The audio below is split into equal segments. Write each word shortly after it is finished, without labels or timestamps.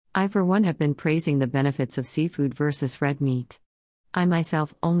I for one have been praising the benefits of seafood versus red meat. I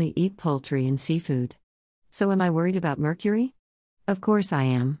myself only eat poultry and seafood. So am I worried about mercury? Of course I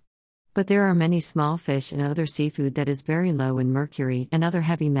am. But there are many small fish and other seafood that is very low in mercury and other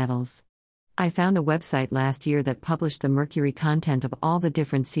heavy metals. I found a website last year that published the mercury content of all the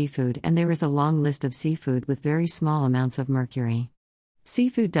different seafood, and there is a long list of seafood with very small amounts of mercury.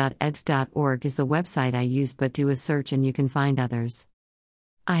 Seafood.eds.org is the website I used, but do a search and you can find others.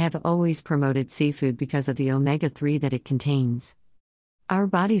 I have always promoted seafood because of the omega-3 that it contains. Our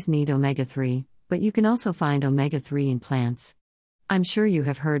bodies need omega-3, but you can also find omega-3 in plants. I'm sure you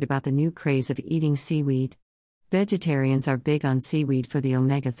have heard about the new craze of eating seaweed. Vegetarians are big on seaweed for the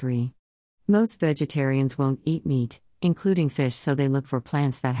omega-3. Most vegetarians won't eat meat, including fish, so they look for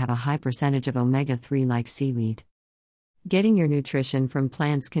plants that have a high percentage of omega-3 like seaweed. Getting your nutrition from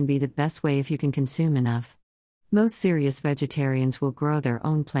plants can be the best way if you can consume enough. Most serious vegetarians will grow their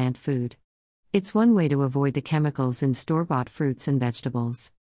own plant food. It's one way to avoid the chemicals in store-bought fruits and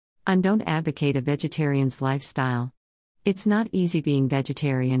vegetables. I don't advocate a vegetarian's lifestyle. It's not easy being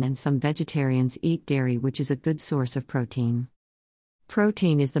vegetarian, and some vegetarians eat dairy, which is a good source of protein.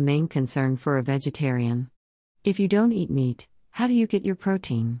 Protein is the main concern for a vegetarian. If you don't eat meat, how do you get your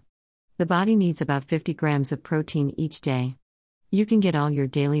protein? The body needs about 50 grams of protein each day. You can get all your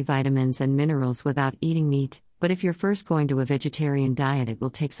daily vitamins and minerals without eating meat, but if you're first going to a vegetarian diet, it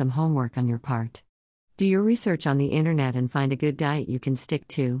will take some homework on your part. Do your research on the internet and find a good diet you can stick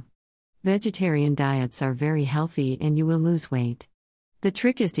to. Vegetarian diets are very healthy and you will lose weight. The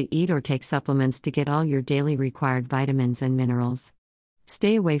trick is to eat or take supplements to get all your daily required vitamins and minerals.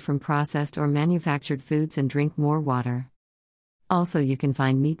 Stay away from processed or manufactured foods and drink more water. Also, you can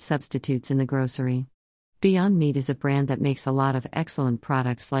find meat substitutes in the grocery. Beyond Meat is a brand that makes a lot of excellent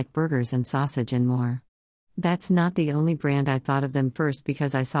products like burgers and sausage and more. That's not the only brand. I thought of them first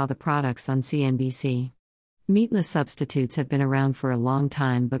because I saw the products on CNBC. Meatless substitutes have been around for a long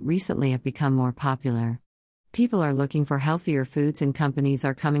time but recently have become more popular. People are looking for healthier foods and companies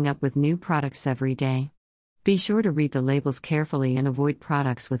are coming up with new products every day. Be sure to read the labels carefully and avoid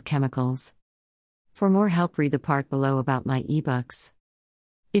products with chemicals. For more help, read the part below about my ebooks.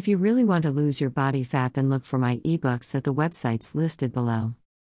 If you really want to lose your body fat, then look for my ebooks at the websites listed below.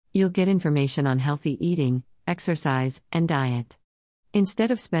 You'll get information on healthy eating, exercise, and diet.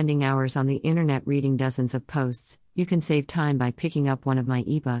 Instead of spending hours on the internet reading dozens of posts, you can save time by picking up one of my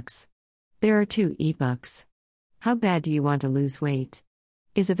ebooks. There are 2 ebooks. How Bad Do You Want to Lose Weight?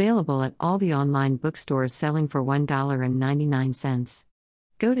 Is available at all the online bookstores, selling for $1.99.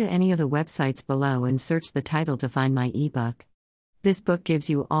 Go to any of the websites below and search the title to find my ebook. This book gives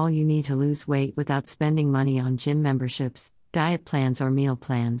you all you need to lose weight without spending money on gym memberships, diet plans, or meal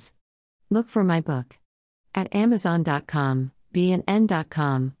plans. Look for my book at Amazon.com,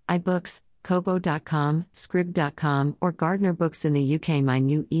 BNN.com, iBooks, Kobo.com, Scribd.com, or Gardner Books in the UK. My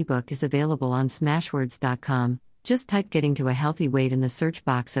new ebook is available on Smashwords.com. Just type "Getting to a Healthy Weight" in the search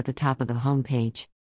box at the top of the homepage.